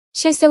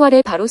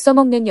실생활에 바로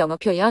써먹는 영어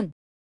표현,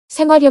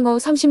 생활영어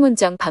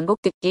 30문장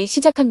반복 듣기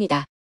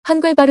시작합니다.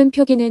 한글 발음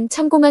표기는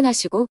참고만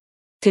하시고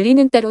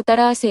들리는 대로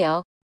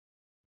따라하세요.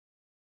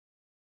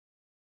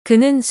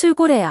 그는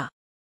술고래야.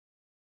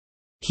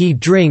 He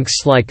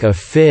drinks like a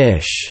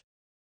fish.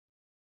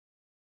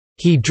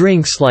 He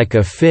drinks like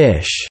a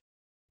fish.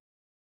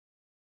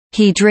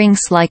 He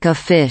drinks like a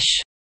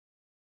fish.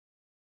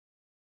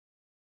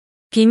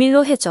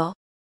 비밀로 해줘.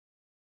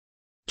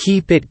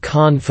 Keep it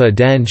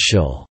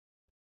confidential.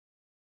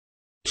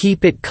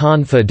 Keep it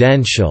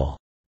confidential.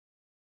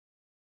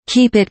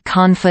 Keep it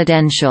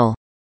confidential.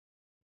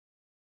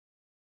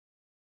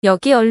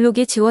 여기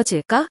얼룩이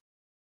지워질까?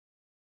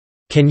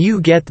 Can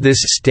you get this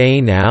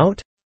stain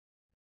out?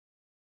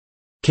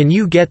 Can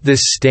you get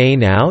this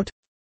stain out?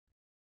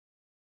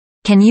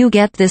 Can you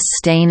get this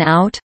stain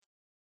out?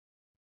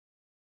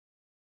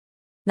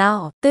 나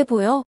어때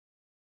보여?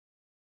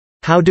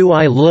 How do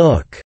I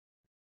look?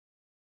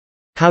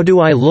 How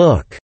do I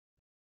look?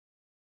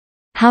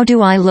 How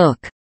do I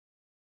look?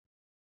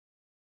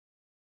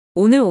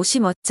 오늘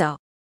옷이 멋져.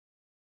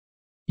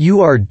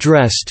 You are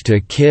dressed to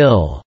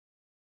kill.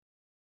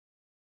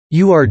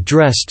 You are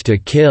dressed to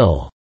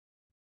kill.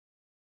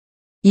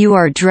 You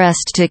are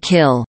dressed to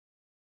kill.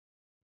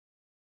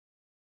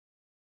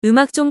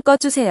 음악 좀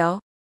꺼주세요.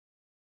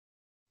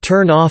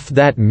 Turn off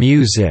that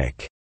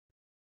music.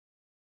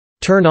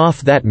 Turn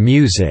off that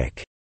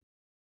music.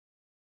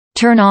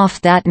 Turn off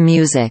that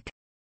music.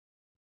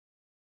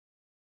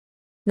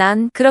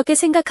 난 그렇게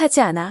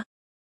생각하지 않아.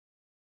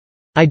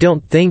 I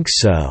don't think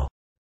so.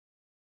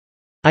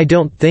 I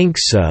don't think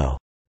so.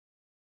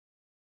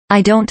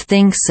 I don't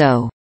think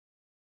so.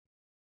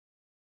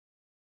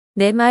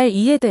 내 말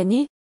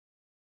이해되니?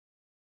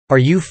 Are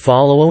you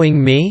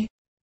following me?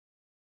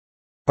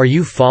 Are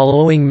you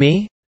following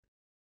me?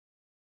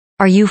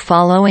 Are you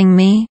following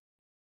me?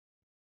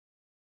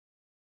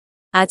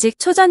 아직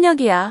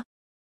초저녁이야.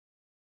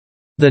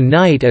 The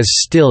night is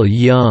still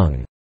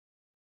young.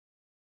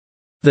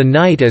 The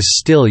night is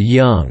still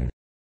young.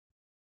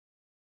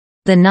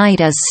 The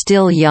night is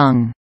still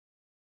young.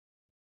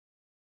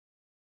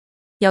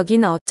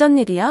 여기는 어쩐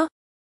일이야?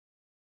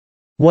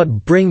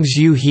 What brings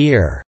you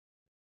here?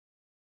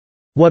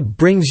 What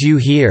brings you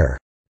here?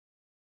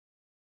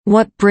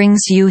 What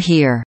brings you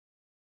here?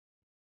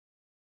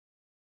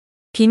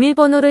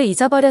 비밀번호를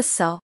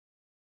잊어버렸어.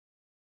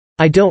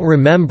 I don't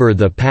remember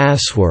the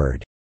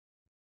password.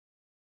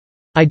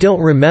 I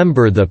don't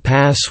remember the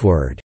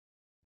password.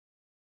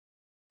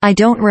 I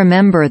don't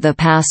remember the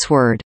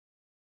password.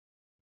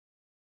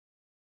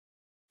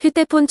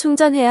 휴대폰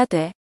충전해야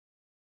돼.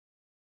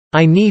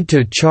 I need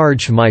to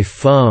charge my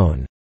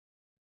phone.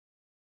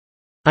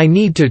 I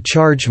need to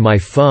charge my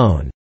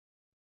phone.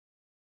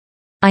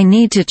 I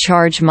need to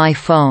charge my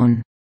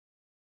phone.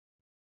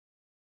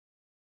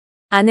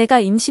 아내가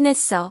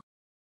임신했어.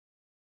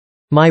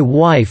 My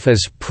wife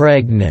is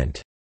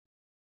pregnant.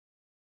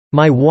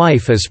 My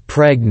wife is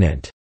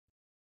pregnant.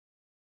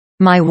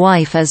 My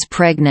wife is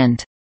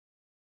pregnant.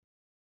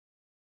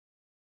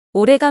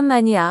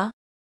 오래간만이야.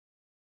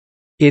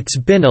 It's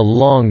been a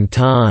long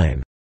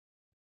time.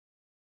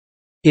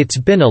 It's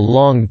been a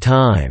long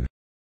time.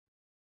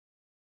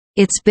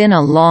 It's been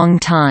a long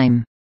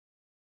time.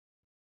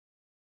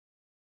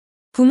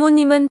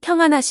 부모님은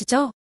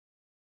평안하시죠?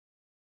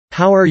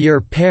 How are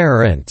your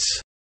parents?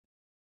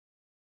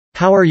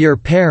 How are your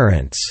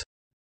parents?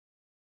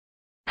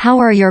 How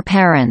are your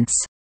parents?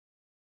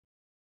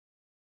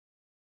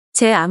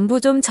 제 안부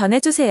좀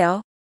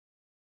전해주세요.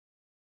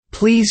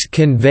 Please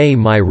convey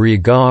my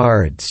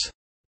regards.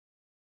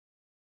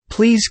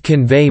 Please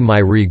convey my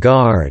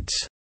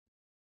regards.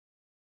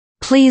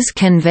 Please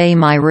convey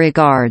my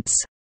regards.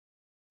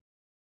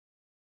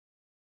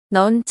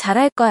 넌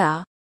잘할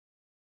거야.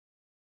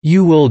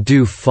 You will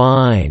do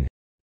fine.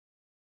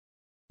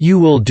 You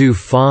will do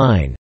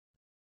fine.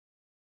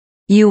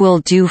 You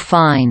will do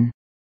fine.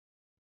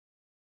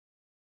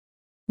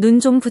 눈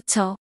좀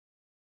붙여.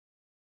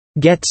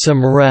 Get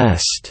some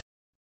rest.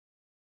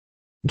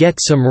 Get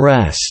some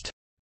rest.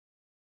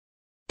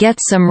 Get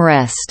some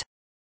rest.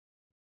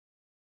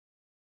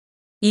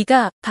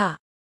 이가 아파.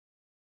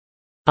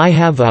 I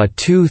have a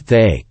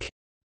toothache.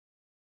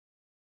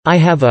 I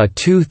have a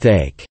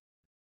toothache.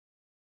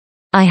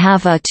 I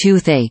have a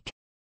toothache.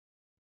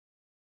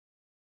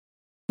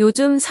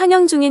 요즘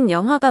상영 중인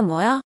영화가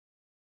뭐야?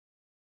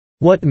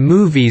 What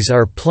movies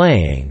are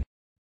playing?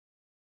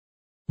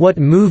 What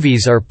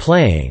movies are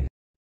playing?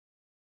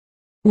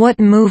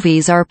 What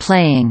movies are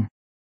playing?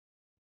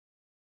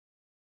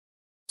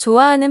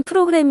 좋아하는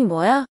프로그램이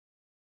뭐야?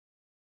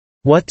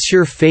 What's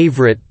your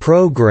favorite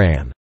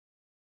program?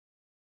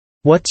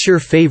 What's your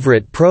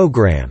favorite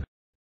program?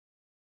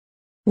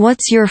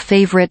 What's your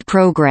favorite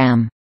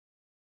program?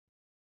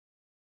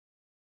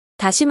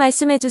 다시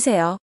말씀해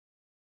주세요.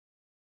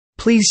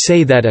 Please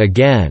say that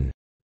again.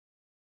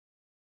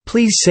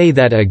 Please say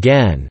that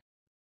again.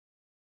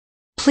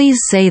 Please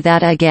say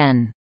that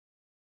again.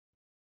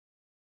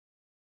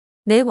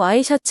 내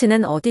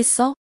와이셔츠는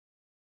어딨어?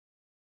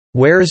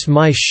 Where's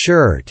my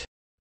shirt?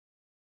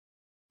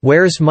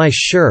 Where's my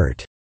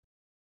shirt?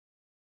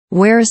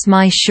 Where's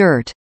my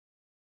shirt?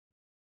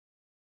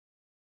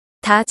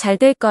 다 잘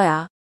될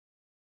거야.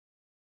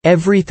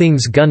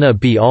 Everything's gonna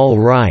be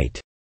alright.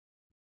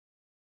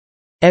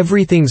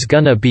 Everything's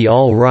gonna be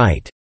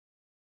alright.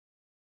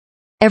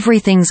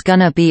 Everything's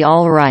gonna be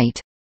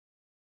alright.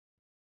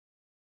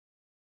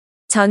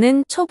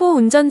 저는 초보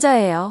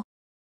운전자예요.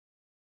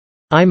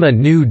 I'm a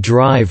new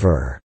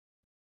driver.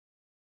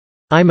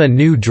 I'm a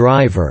new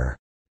driver.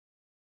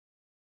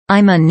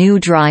 I'm a new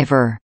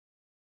driver.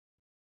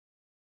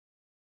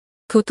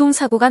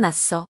 교통사고가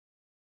났어.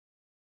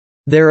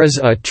 There is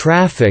a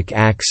traffic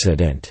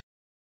accident.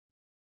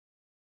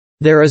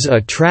 There is a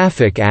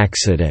traffic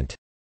accident.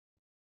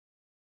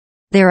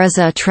 There is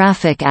a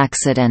traffic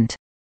accident.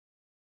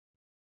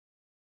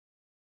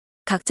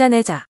 각자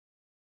내자.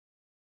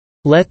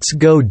 Let's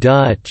go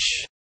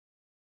Dutch.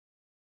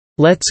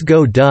 Let's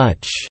go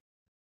Dutch.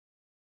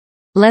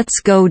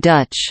 Let's go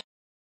Dutch.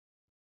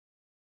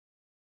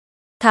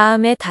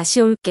 다음에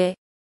다시 올게.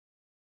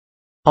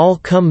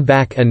 I'll come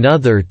back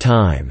another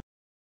time.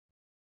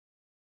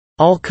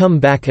 I'll come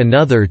back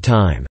another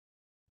time.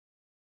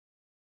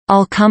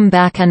 I'll come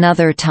back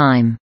another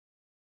time.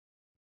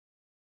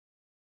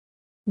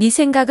 네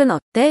생각은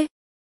어때?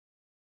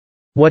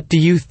 What do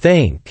you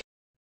think?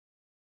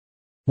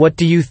 What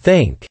do you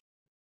think?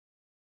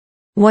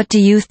 What do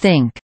you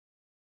think?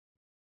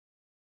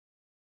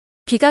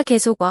 비가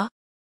계속 와.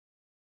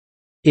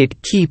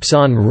 It keeps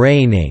on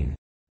raining.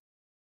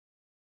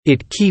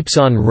 It keeps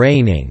on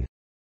raining.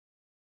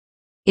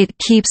 It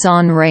keeps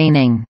on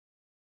raining.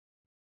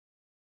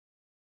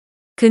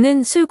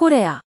 그는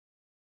술고래야.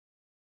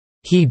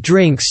 He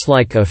drinks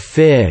like a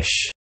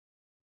fish.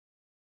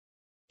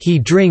 He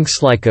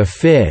drinks like a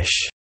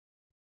fish.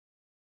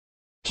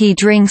 He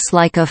drinks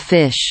like a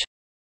fish.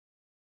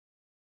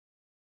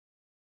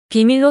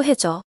 비밀로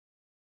해줘.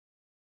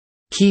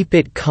 Keep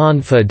it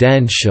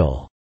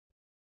confidential.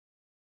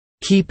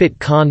 Keep it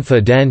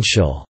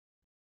confidential.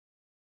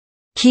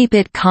 Keep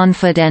it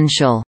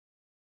confidential.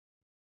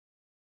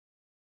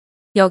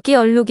 여기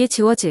얼룩이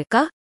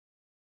지워질까?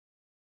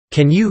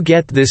 Can you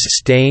get this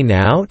stain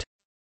out?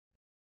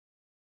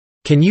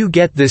 Can you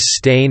get this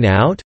stain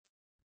out?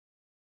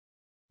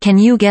 Can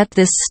you get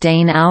this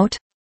stain out?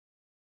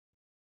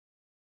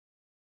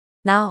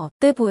 나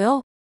어때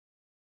보여?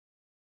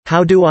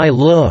 How do I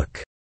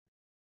look?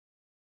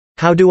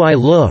 How do I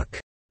look?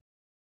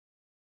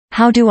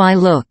 How do I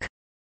look?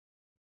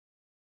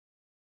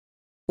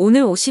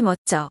 오늘 옷이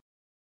멋져.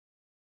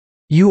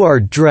 You are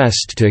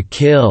dressed to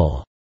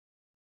kill.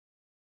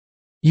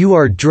 You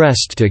are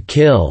dressed to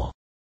kill.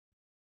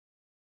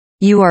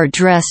 You are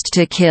dressed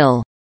to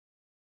kill.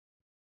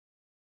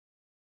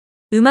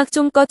 음악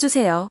좀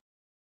꺼주세요.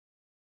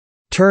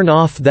 Turn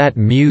off that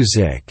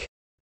music.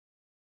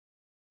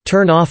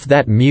 Turn off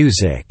that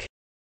music.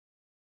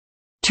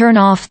 Turn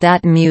off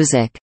that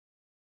music.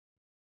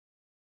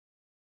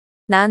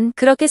 난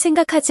그렇게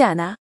생각하지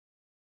않아.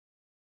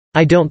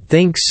 I don't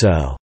think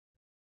so.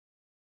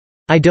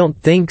 I don't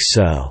think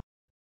so.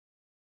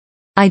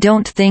 I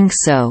don't think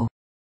so.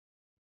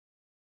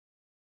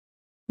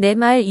 내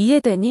말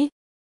이해되니?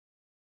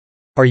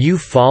 Are you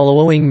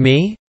following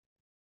me?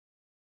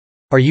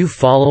 Are you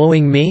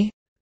following me?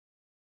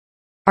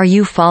 Are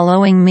you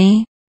following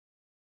me?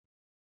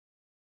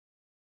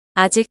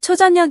 아직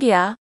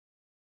초저녁이야.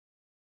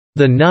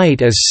 The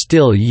night is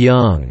still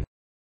young.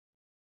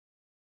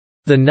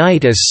 The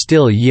night is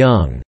still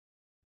young.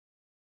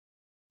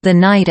 The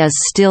night is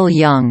still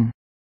young.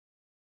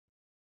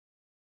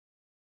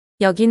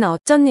 여기는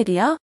어쩐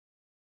일이야?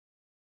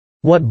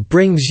 What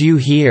brings you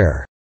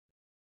here?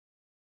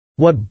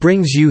 What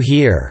brings you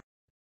here?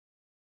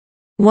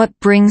 What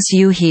brings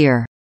you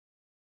here?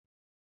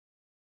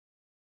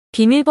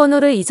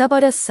 비밀번호를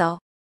잊어버렸어.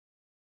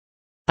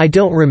 I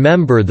don't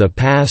remember the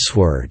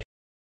password.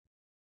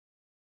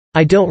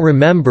 I don't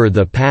remember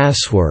the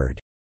password.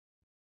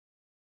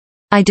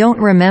 I don't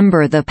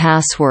remember the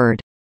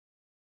password.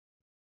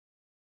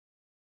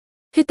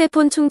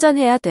 휴대폰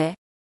충전해야 돼.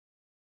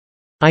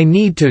 I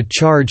need to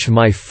charge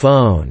my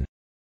phone.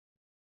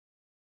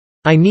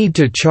 I need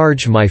to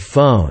charge my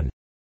phone.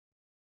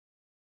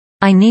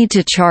 I need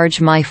to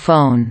charge my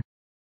phone.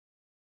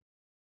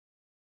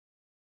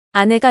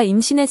 아내가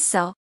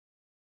임신했어.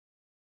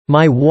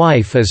 My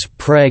wife is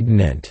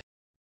pregnant.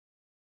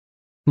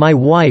 My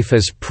wife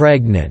is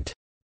pregnant.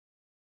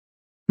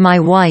 My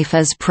wife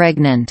is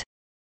pregnant.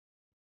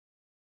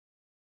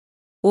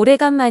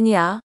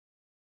 오래간만이야.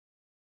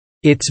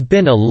 It's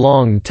been a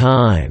long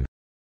time.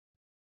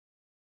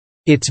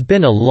 It's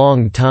been a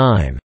long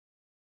time.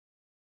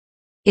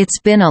 It's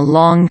been a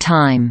long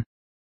time.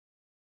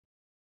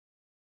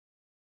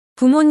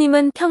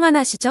 부모님은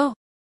평안하시죠?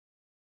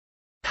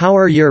 How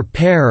are your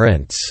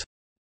parents?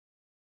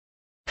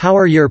 How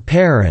are your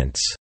parents?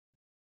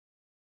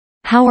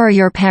 How are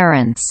your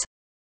parents?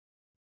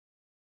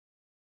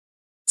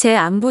 제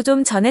안부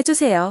좀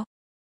전해주세요.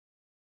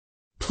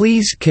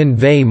 Please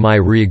convey my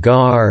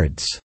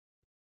regards.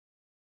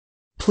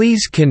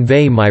 Please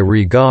convey my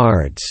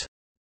regards.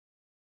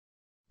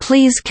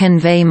 Please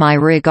convey my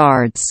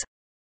regards.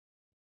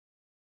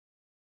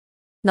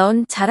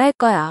 넌 잘할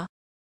거야.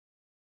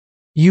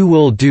 You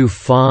will do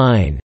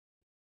fine.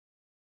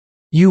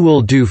 You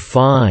will do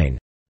fine.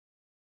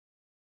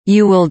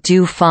 You will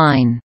do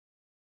fine.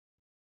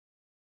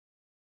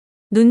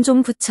 눈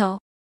좀 붙여.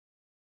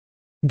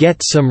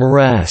 Get some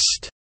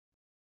rest.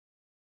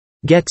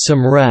 Get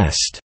some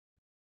rest.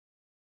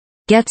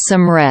 Get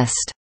some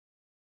rest.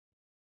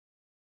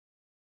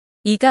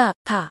 이가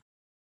아파.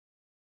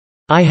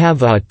 I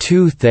have a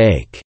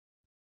toothache.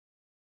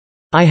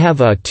 I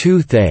have a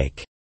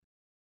toothache.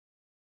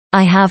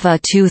 I have a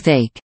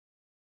toothache.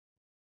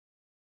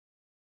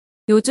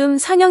 요즘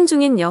상영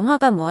중인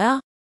영화가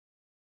뭐야?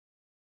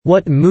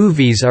 What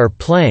movies are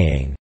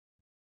playing?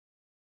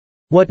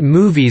 What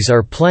movies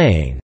are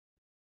playing?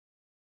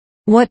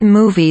 What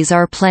movies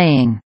are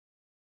playing?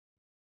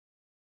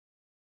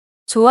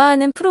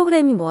 좋아하는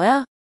프로그램이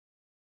뭐야?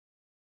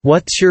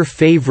 What's your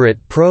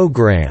favorite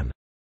program?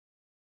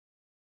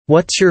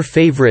 What's your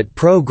favorite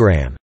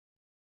program?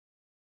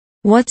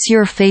 What's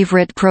your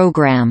favorite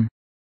program?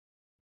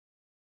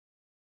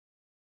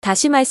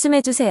 다시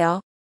말씀해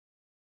주세요.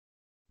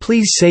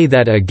 Please say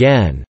that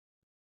again.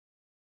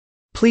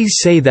 Please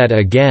say that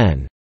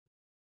again.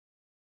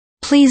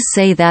 Please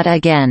say that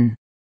again.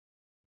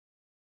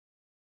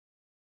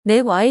 내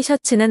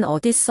와이셔츠는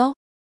어딨어?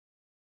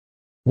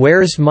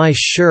 Where's my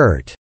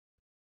shirt?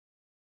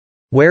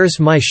 Where's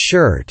my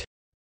shirt?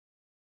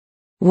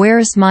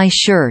 Where's my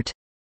shirt?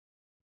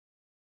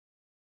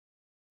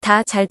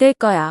 다 잘 될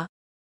거야.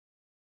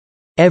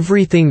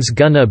 Everything's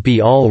gonna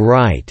be all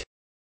right.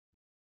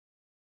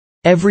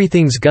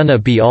 Everything's gonna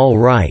be all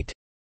right.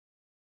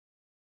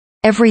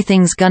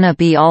 Everything's gonna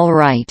be all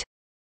right.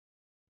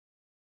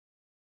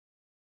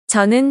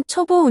 저는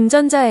초보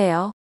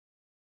운전자예요.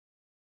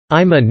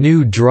 I'm a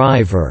new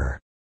driver.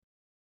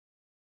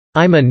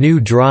 I'm a new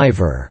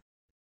driver.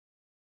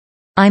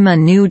 I'm a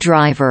new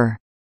driver.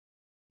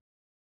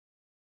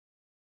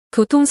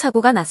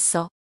 교통사고가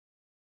났어.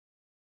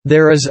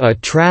 There is a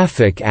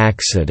traffic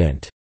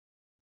accident.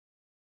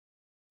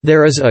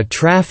 There is a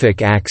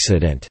traffic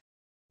accident.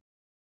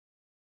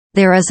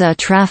 There is a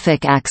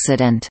traffic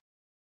accident.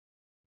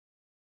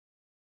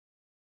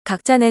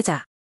 각자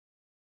내자.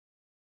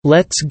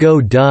 Let's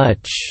go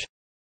Dutch.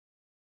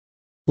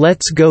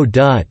 Let's go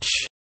Dutch.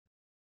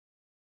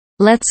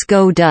 Let's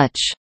go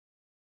Dutch.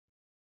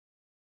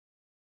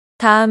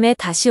 다음에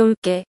다시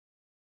올게.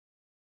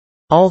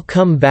 I'll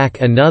come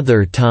back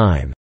another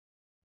time.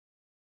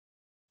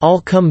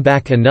 I'll come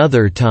back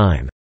another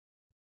time.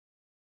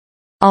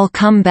 I'll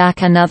come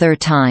back another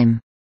time.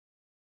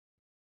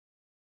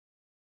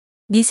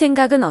 네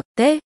생각은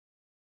어때?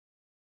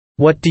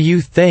 What do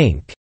you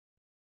think?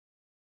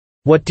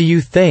 What do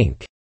you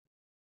think?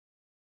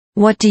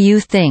 What do you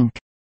think?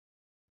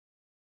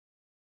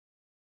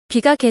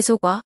 비가 계속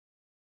와.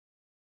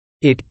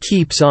 It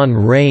keeps on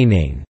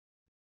raining.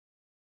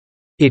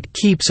 It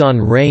keeps on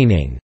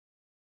raining.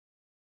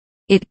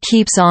 It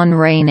keeps on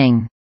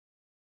raining.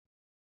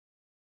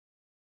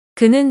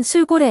 그는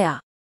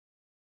술고래야.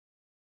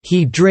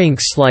 He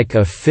drinks like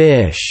a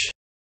fish.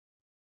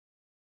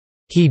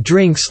 He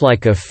drinks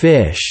like a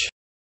fish.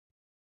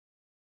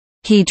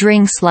 He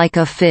drinks like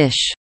a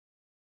fish.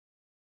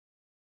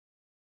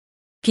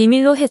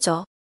 비밀로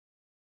해줘.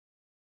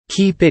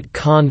 Keep it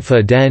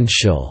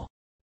confidential.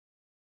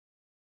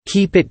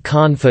 Keep it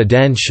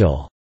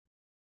confidential.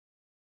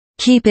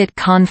 Keep it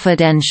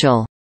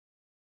confidential.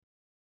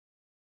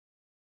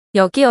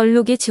 여기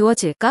얼룩이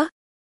지워질까?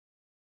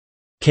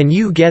 Can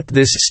you get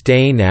this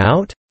stain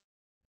out?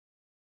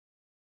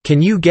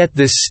 Can you get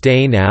this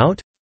stain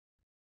out?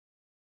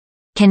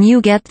 Can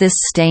you get this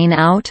stain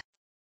out?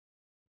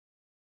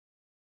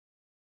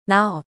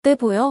 나 어때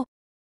보여?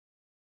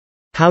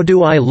 How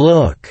do I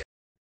look?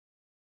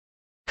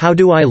 How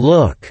do I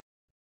look?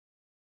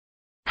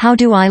 How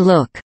do I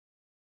look?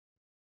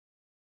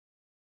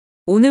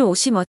 오늘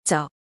옷이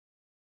멋져.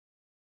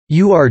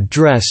 You are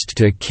dressed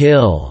to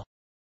kill.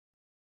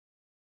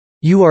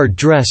 You are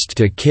dressed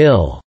to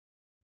kill.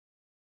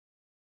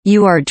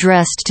 You are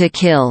dressed to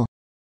kill.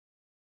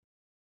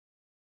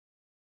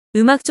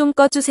 음악 좀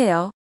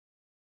꺼주세요.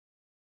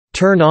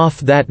 Turn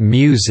off that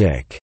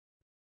music.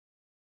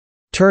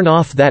 Turn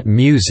off that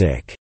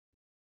music.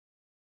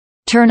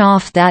 Turn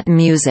off that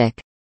music.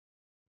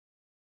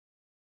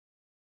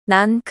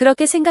 난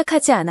그렇게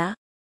생각하지 않아.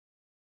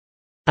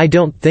 I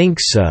don't think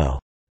so.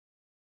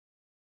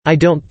 I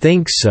don't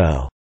think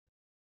so.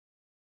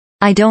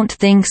 I don't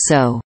think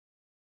so.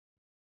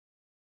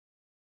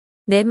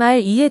 내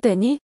말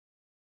이해되니?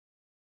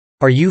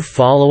 Are you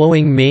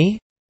following me?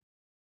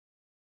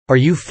 Are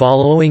you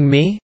following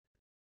me?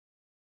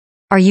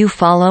 Are you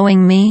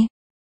following me?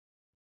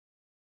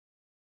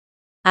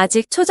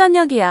 아직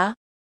초저녁이야.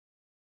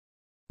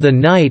 The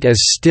night is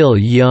still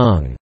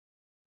young.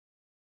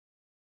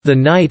 The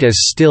night is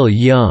still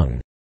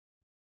young.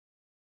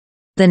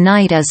 The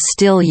night is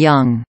still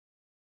young.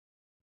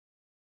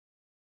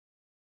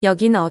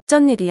 여기는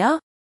어쩐 일이야?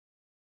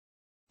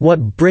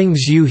 What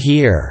brings you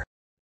here?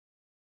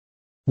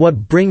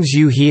 What brings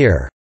you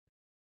here?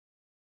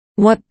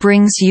 What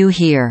brings you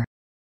here?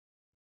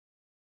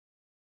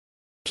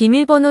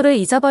 비밀번호를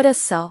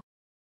잊어버렸어.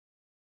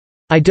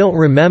 I don't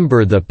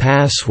remember the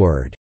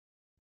password.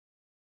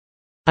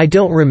 I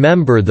don't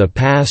remember the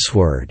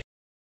password.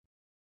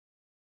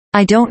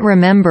 I don't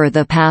remember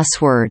the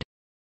password.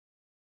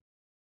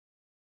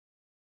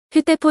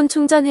 휴대폰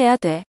충전해야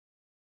돼.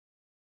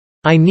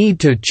 I need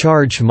to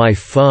charge my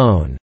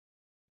phone.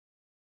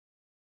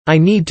 I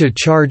need to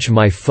charge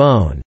my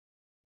phone.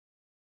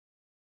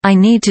 I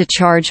need to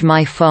charge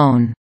my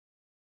phone.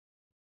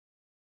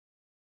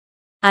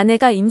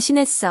 아내가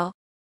임신했어.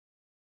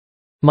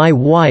 My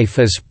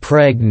wife is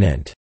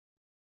pregnant.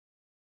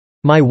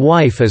 My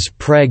wife is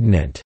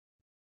pregnant.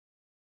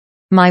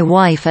 My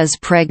wife is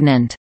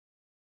pregnant.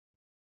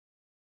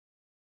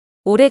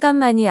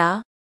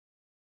 오래간만이야.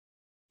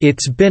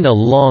 It's been a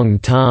long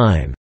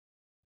time.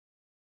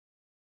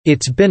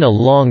 It's been a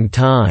long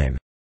time.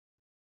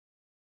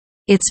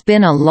 It's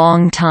been a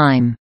long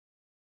time.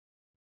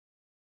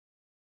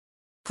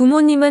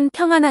 부모님은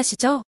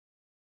평안하시죠?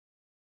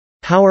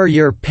 How are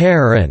your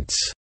parents?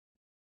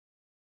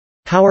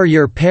 How are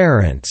your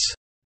parents?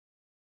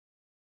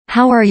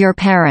 How are your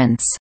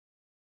parents?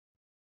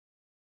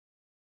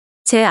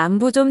 제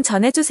안부 좀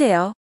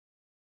전해주세요.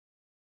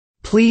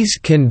 Please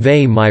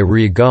convey my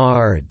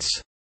regards.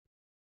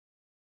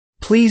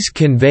 Please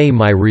convey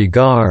my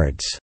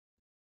regards.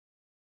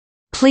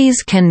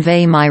 Please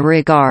convey my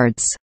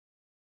regards.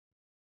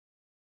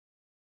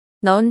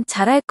 넌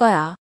잘할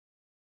거야.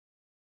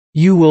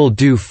 You will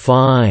do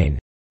fine.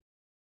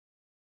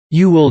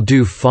 You will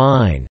do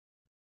fine.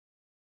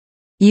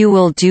 You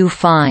will do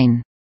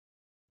fine.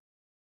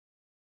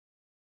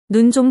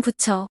 눈 좀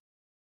붙여.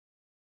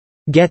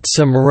 Get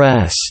some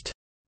rest.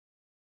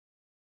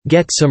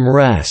 Get some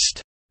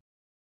rest.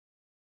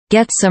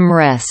 Get some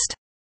rest.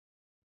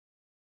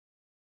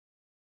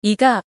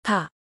 이가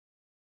아파.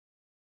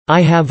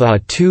 I have a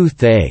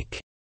toothache.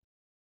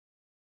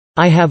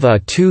 I have a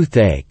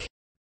toothache.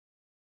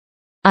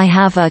 I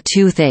have a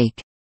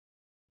toothache.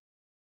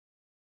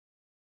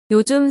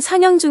 요즘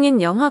상영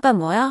중인 영화가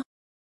뭐야?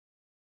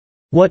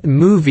 What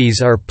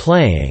movies are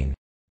playing?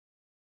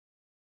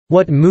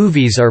 What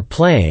movies are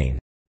playing?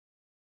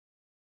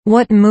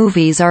 What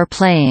movies are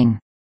playing?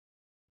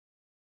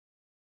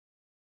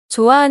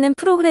 좋아하는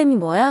프로그램이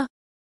뭐야?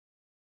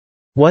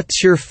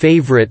 What's your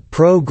favorite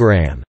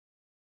program?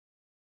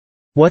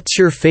 What's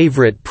your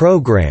favorite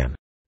program?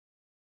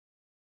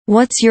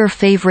 What's your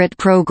favorite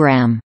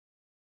program?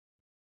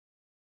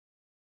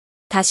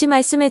 다시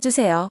말씀해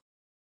주세요.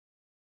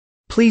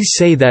 Please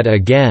say that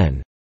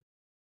again.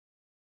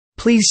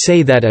 Please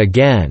say that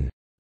again.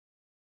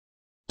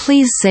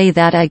 Please say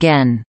that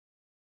again.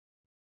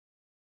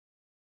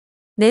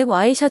 내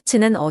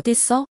와이셔츠는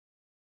어딨어?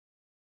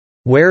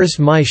 Where's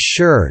my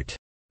shirt?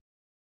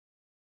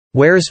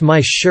 Where's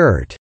my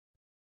shirt?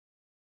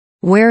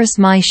 Where's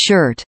my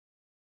shirt?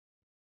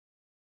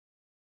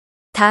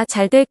 다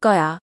잘 될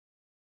거야.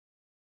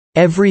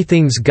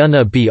 Everything's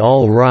gonna be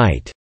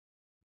alright.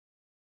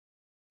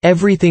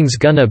 Everything's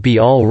gonna be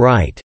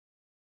alright.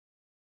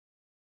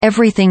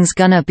 Everything's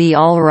gonna be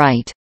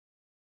alright.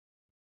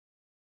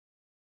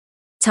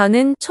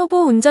 저는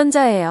초보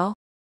운전자예요.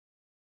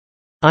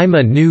 I'm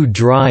a new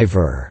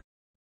driver.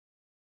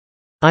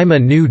 I'm a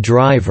new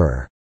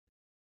driver.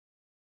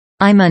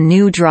 I'm a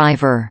new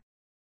driver.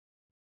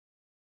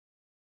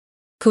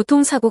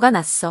 교통사고가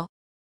났어.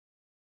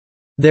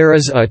 There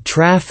is a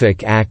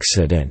traffic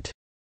accident.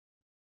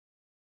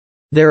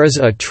 There is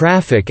a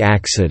traffic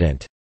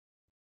accident.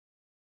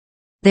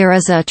 There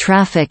is a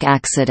traffic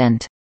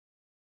accident.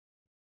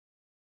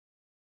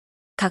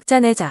 각자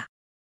내자.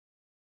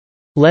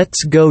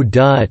 Let's go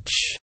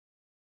Dutch.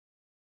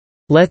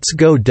 Let's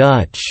go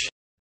Dutch.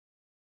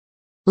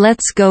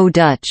 Let's go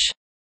Dutch.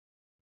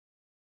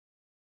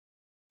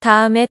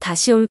 다음에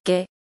다시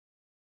올게.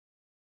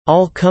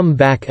 I'll come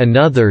back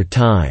another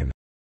time.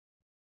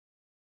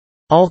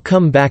 I'll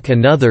come back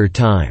another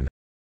time.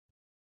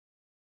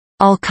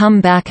 I'll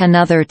come back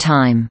another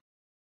time.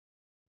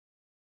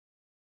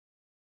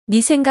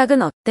 네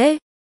생각은 어때?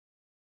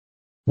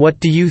 What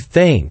do you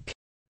think?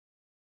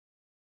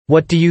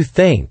 What do you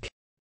think?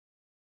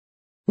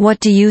 What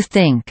do you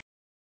think?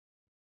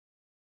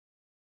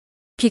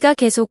 비가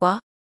계속 와.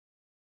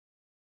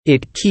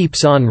 It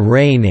keeps on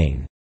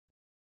raining.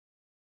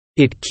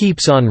 It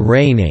keeps on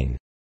raining.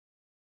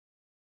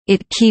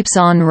 It keeps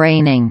on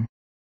raining.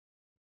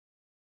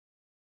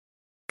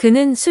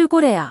 그는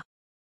술고래야.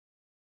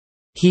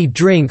 He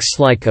drinks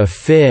like a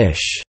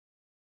fish.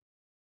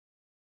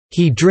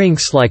 He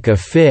drinks like a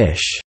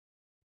fish.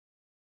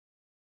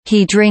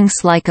 He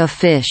drinks like a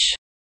fish.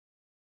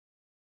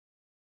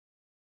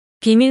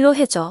 비밀로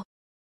해줘.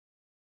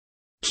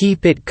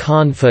 Keep it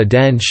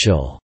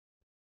confidential.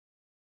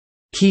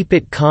 Keep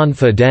it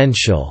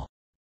confidential.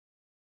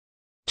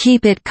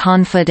 Keep it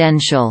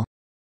confidential.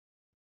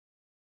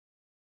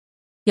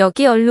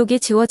 여기 얼룩이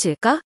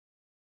지워질까?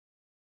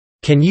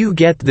 Can you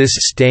get this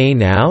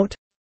stain out?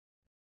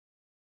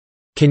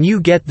 Can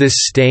you get this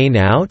stain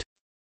out?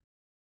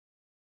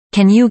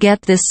 Can you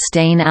get this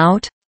stain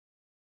out?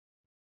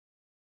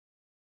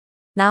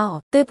 나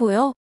어때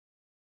보여?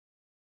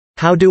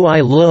 How do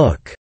I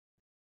look?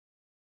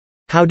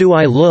 How do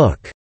I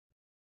look?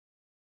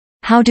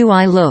 How do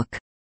I look?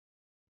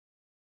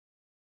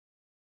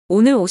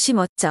 오늘 옷이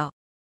멋져.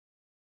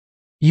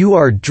 You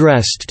are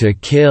dressed to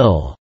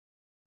kill.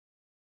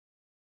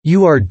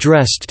 You are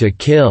dressed to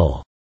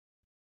kill.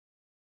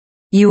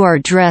 You are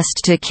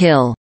dressed to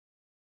kill.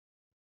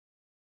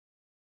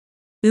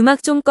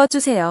 음악 좀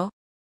꺼주세요.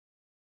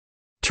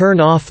 Turn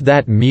off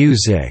that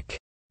music.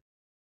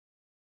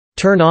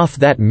 Turn off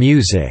that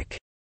music.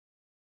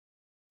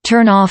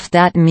 Turn off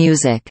that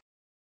music.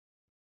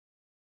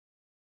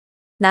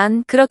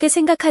 난 그렇게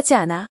생각하지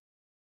않아.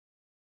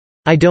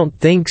 I don't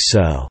think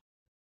so.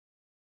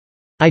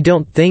 I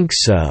don't think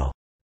so.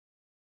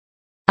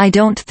 I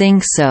don't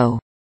think so.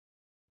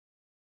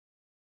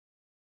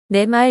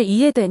 내 말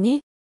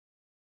이해되니?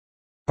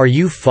 Are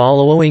you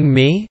following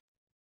me?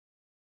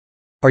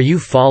 Are you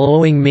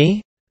following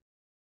me?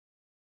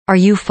 Are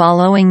you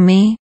following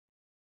me?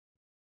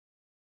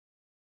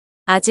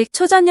 아직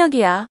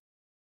초저녁이야.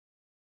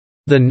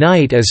 The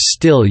night is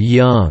still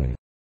young.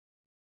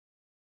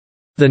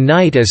 The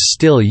night is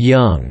still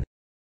young.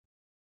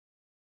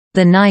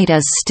 The night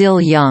is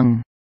still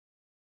young.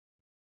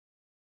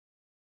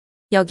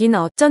 여긴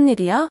어쩐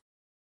일이야?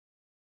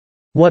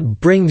 What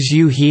brings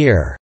you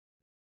here?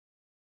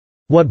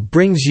 What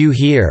brings you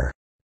here?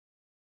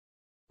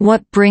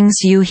 What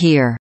brings you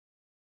here?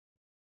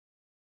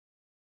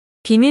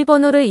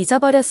 비밀번호를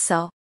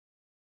잊어버렸어.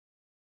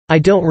 I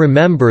don't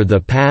remember the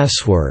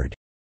password.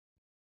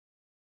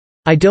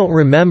 I don't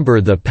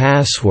remember the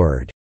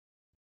password.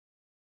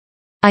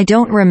 I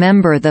don't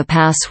remember the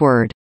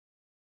password.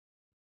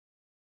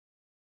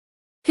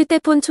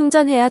 휴대폰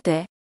충전해야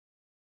돼.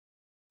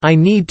 I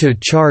need to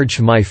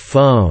charge my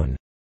phone.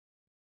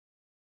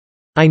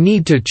 I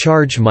need to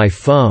charge my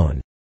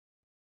phone.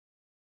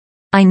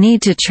 I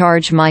need to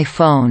charge my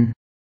phone.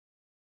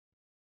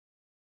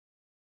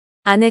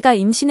 아내가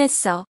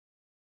임신했어.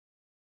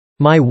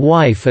 My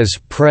wife is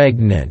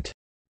pregnant.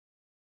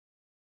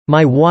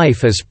 My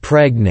wife is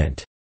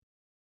pregnant.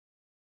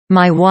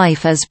 My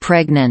wife is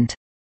pregnant.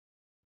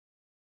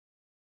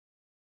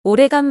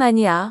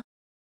 오래간만이야.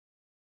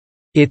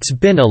 It's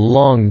been a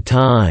long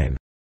time.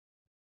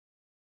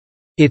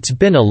 It's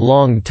been a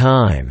long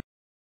time.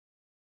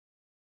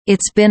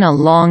 It's been a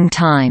long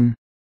time.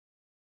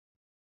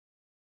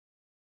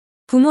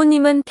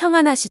 부모님은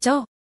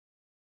평안하시죠?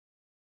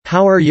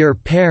 How are your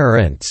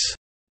parents?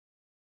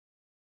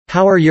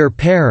 How are your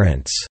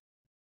parents?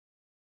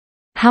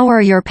 How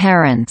are your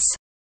parents?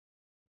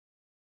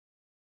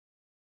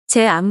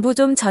 제 안부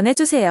좀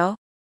전해주세요.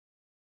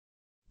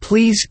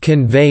 Please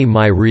convey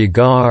my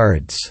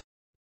regards.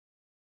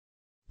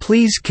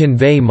 Please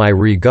convey my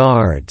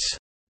regards.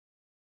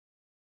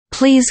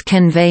 Please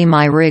convey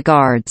my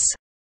regards.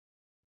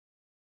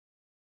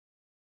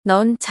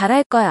 넌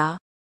잘할 거야.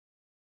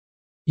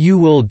 You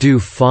will do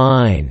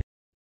fine.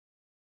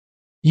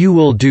 You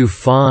will do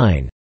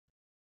fine.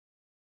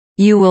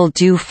 You will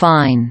do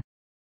fine.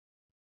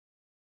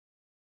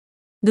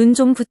 눈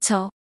좀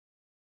붙여.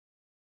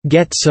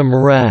 Get some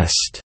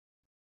rest.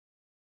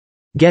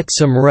 Get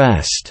some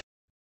rest.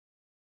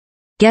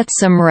 Get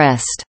some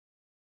rest.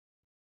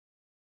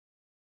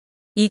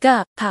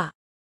 이가 아파.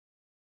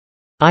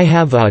 I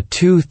have a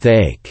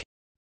toothache.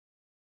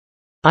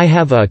 I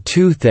have a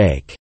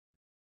toothache.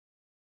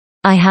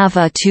 I have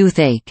a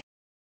toothache.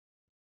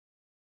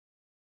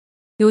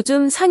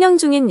 요즘 상영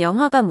중인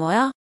영화가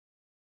뭐야?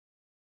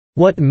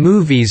 What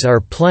movies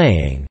are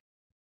playing?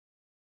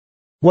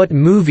 What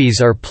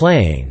movies are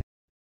playing?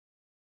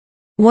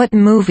 What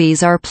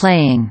movies are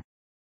playing?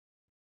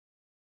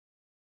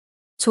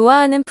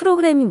 좋아하는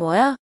프로그램이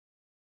뭐야?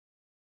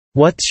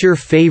 What's your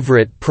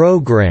favorite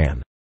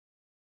program?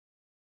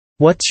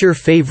 What's your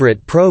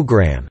favorite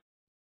program?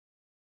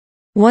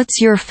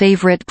 What's your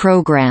favorite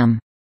program?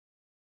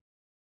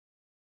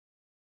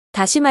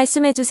 다시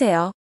말씀해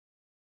주세요.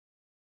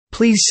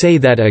 Please say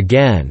that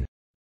again.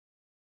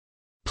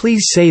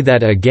 Please say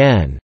that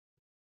again.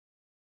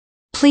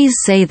 Please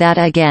say that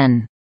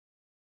again.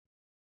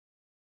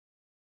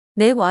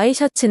 내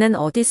와이셔츠는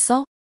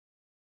어딨어?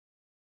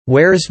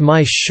 Where's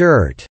my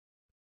shirt?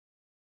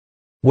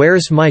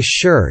 Where's my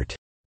shirt?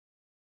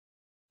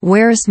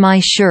 Where's my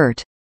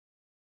shirt?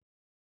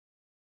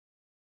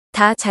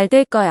 다 잘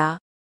될 거야.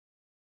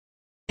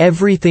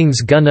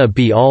 Everything's gonna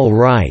be all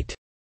right.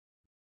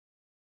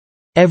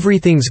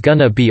 Everything's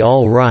gonna be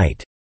all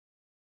right.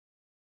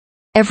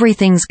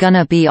 Everything's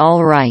gonna be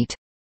all right.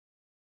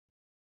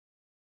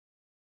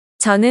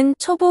 저는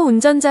초보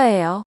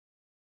운전자예요.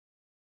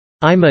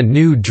 I'm a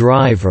new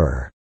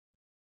driver.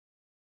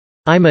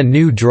 I'm a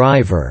new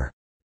driver.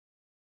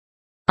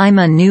 I'm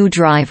a new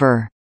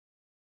driver.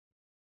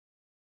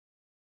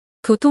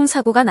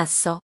 교통사고가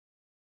났어.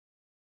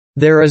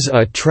 There is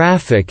a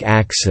traffic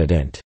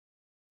accident.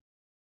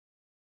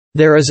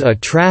 There is a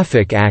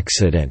traffic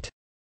accident.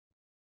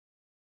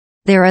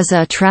 There is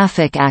a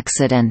traffic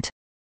accident.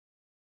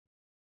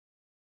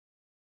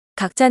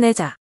 각자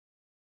내자.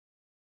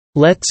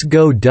 Let's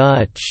go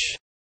Dutch.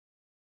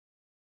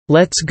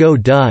 Let's go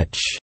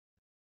Dutch.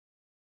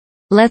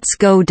 Let's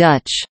go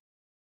Dutch.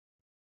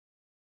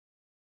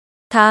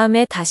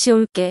 다음에 다시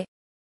올게.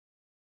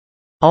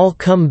 I'll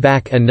come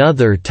back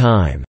another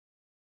time.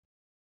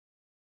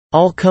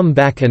 I'll come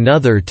back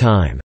another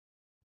time.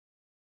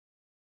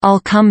 I'll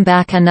come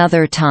back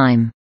another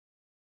time.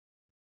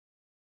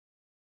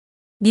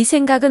 네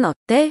생각은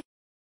어때?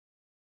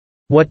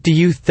 What do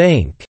you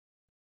think?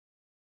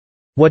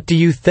 What do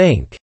you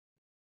think?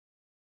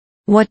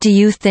 What do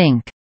you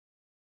think?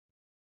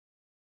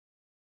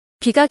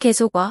 비가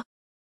계속 와.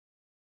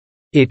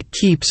 It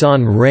keeps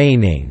on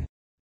raining.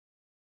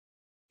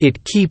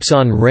 It keeps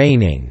on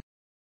raining.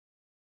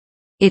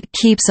 It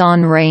keeps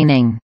on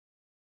raining.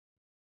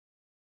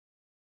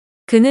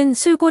 그는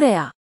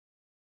술고래야.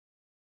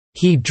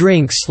 He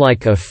drinks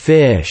like a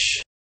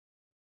fish.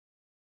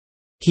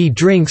 He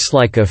drinks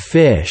like a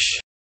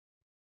fish.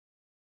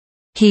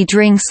 He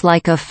drinks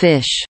like a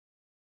fish.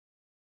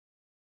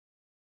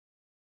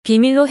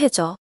 비밀로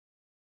해줘.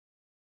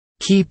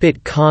 Keep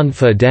it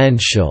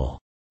confidential.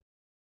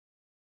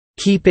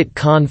 Keep it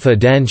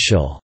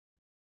confidential.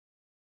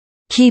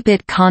 Keep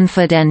it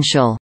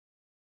confidential.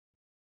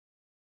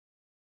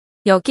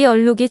 여기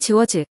얼룩이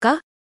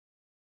지워질까?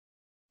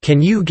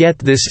 Can you get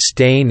this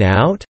stain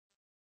out?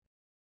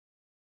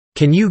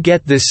 Can you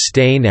get this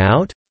stain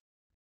out?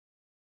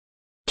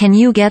 Can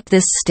you get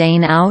this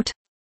stain out?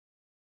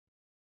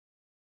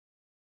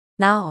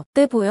 나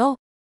어때 보여?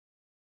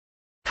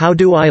 How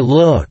do I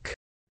look?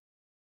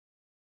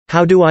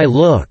 How do I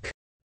look?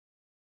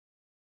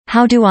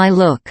 How do I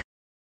look?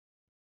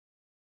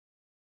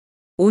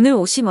 오늘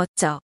옷이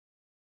멋져.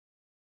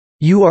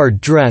 You are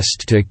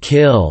dressed to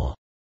kill.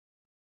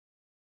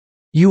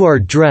 You are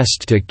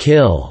dressed to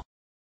kill.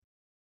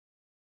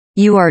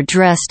 You are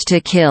dressed to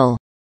kill.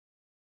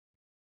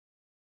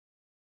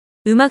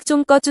 음악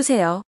좀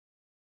꺼주세요.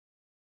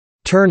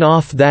 Turn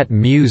off that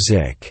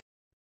music.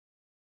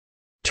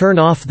 Turn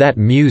off that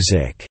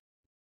music.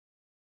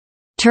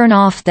 Turn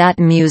off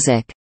that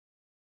music.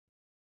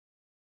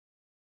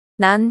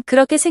 난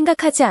그렇게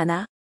생각하지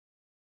않아.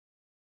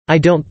 I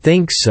don't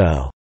think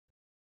so.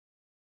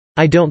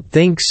 I don't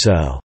think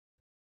so.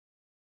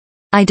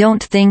 I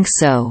don't think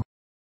so.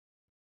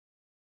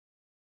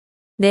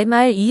 내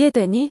말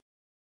이해되니?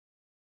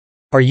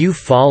 Are you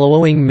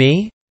following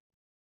me?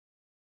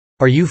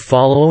 Are you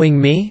following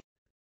me?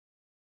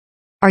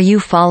 Are you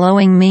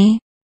following me?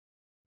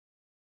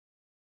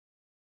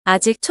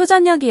 아직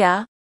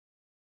초저녁이야.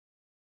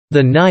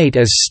 The night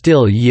is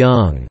still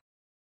young.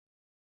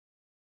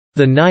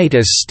 The night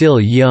is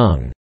still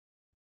young.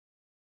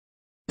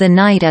 The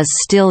night is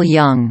still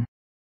young.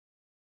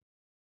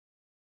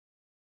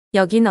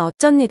 여기는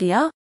어쩐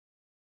일이야?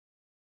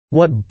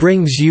 What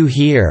brings you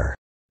here?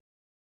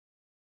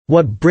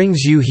 What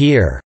brings you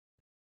here?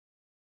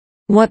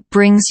 What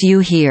brings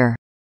you here?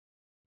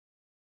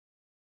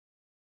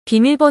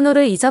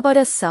 비밀번호를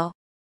잊어버렸어.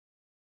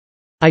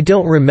 I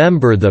don't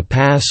remember the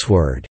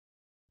password.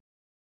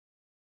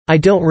 I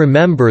don't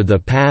remember the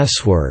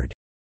password.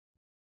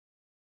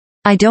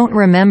 I don't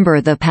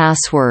remember the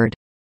password.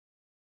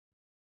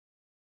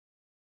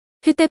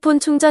 휴대폰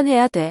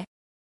충전해야 돼.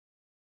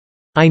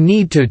 I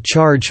need to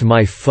charge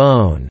my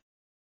phone.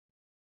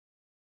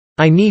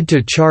 I need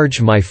to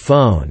charge my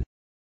phone.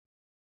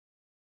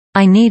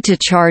 I need to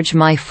charge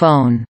my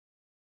phone.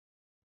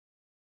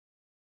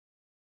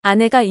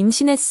 아내가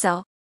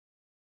임신했어.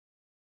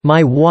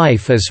 My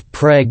wife is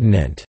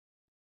pregnant.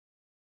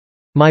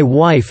 My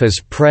wife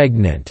is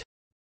pregnant.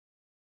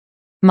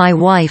 My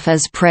wife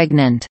is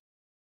pregnant.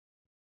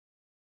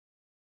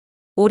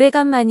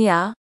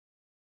 오래간만이야.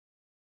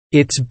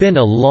 It's been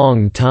a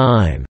long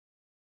time.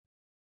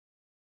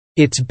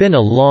 It's been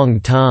a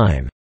long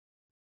time.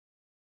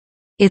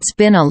 It's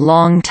been a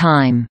long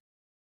time.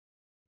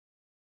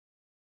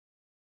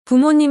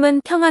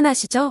 부모님은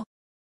평안하시죠?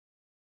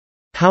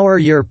 How are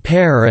your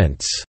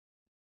parents?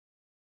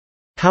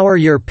 How are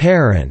your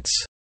parents?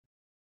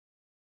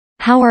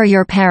 How are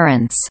your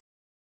parents?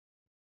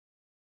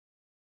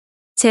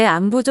 제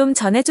안부 좀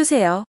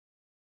전해주세요.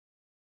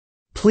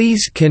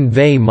 Please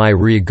convey my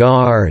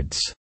regards.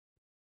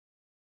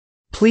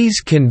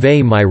 Please convey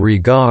my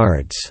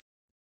regards.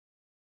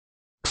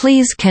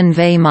 Please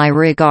convey my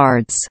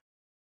regards.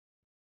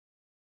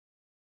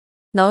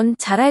 넌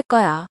잘할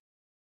거야.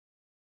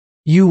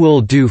 You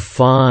will do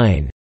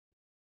fine.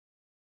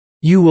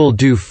 You will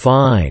do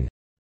fine.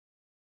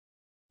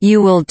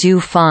 You will do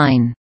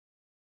fine.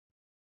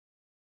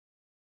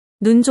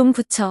 눈 좀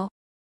붙여.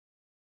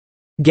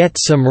 Get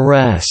some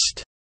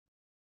rest.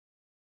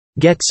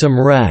 Get some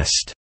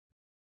rest.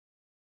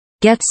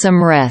 Get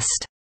some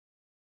rest.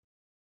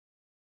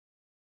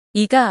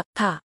 이가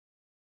아파.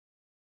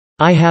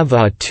 I have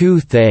a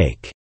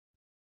toothache.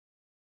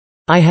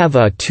 I have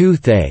a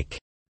toothache.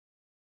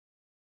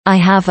 I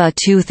have a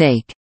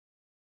toothache.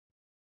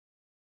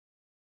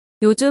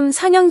 요즘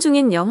상영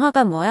중인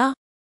영화가 뭐야?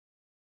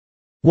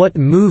 What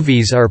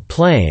movies are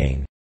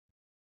playing?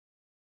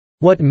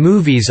 What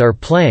movies are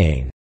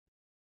playing?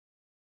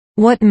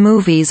 What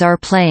movies are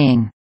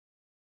playing?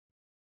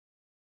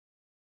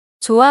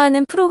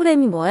 좋아하는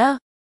프로그램이 뭐야?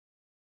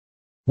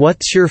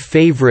 What's your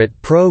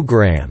favorite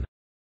program?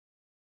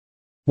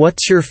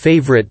 What's your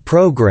favorite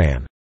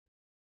program?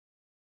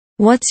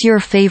 What's your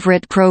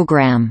favorite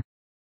program?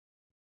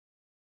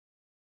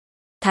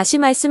 다시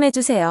말씀해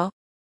주세요.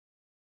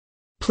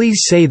 Please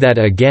say that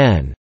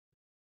again.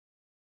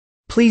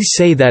 Please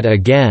say that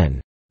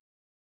again.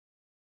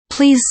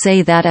 Please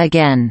say that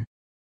again.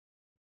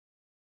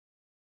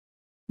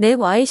 내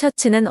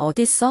와이셔츠는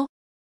어딨어?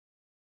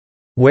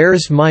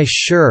 Where's my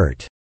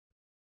shirt?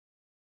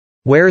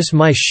 Where's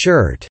my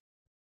shirt?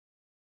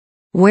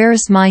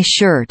 Where's my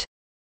shirt?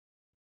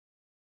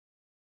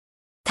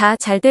 다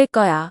잘 될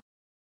거야.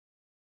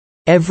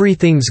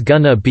 Everything's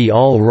gonna be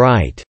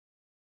alright.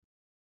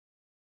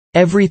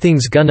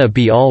 Everything's gonna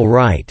be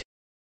alright.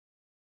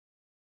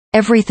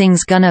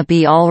 Everything's gonna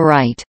be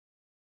alright.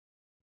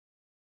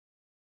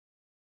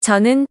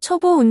 저는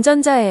초보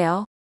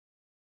운전자예요.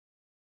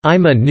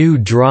 I'm a new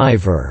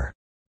driver.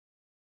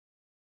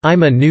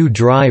 I'm a new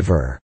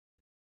driver.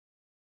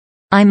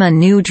 I'm a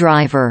new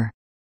driver.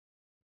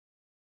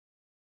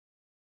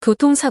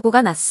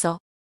 교통사고가 났어.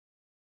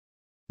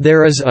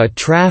 There is a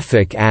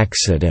traffic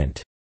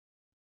accident.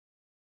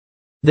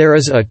 There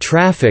is a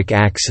traffic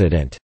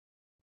accident.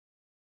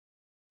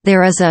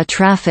 There is a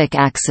traffic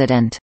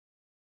accident.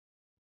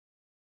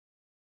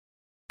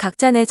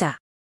 각자 내자.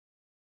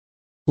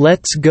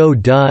 Let's go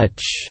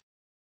Dutch.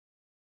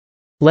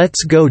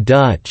 Let's go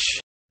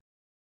Dutch.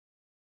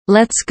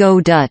 Let's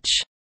go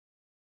Dutch.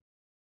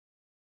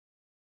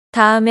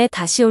 다음에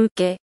다시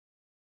올게.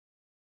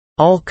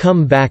 I'll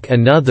come back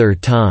another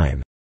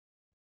time.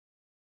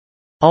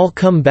 I'll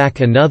come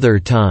back another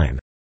time.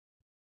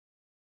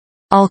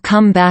 I'll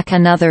come back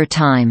another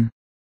time.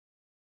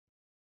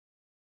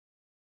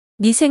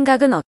 네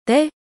생각은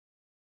어때?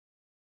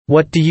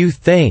 What do you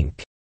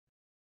think?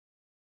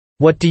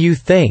 What do you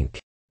think?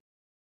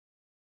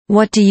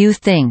 What do you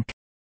think?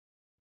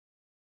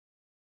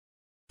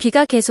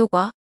 비가 계속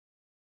와.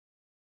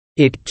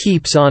 It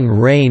keeps on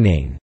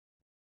raining.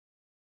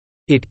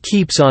 It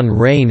keeps on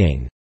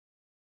raining.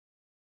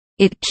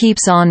 It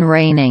keeps on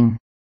raining.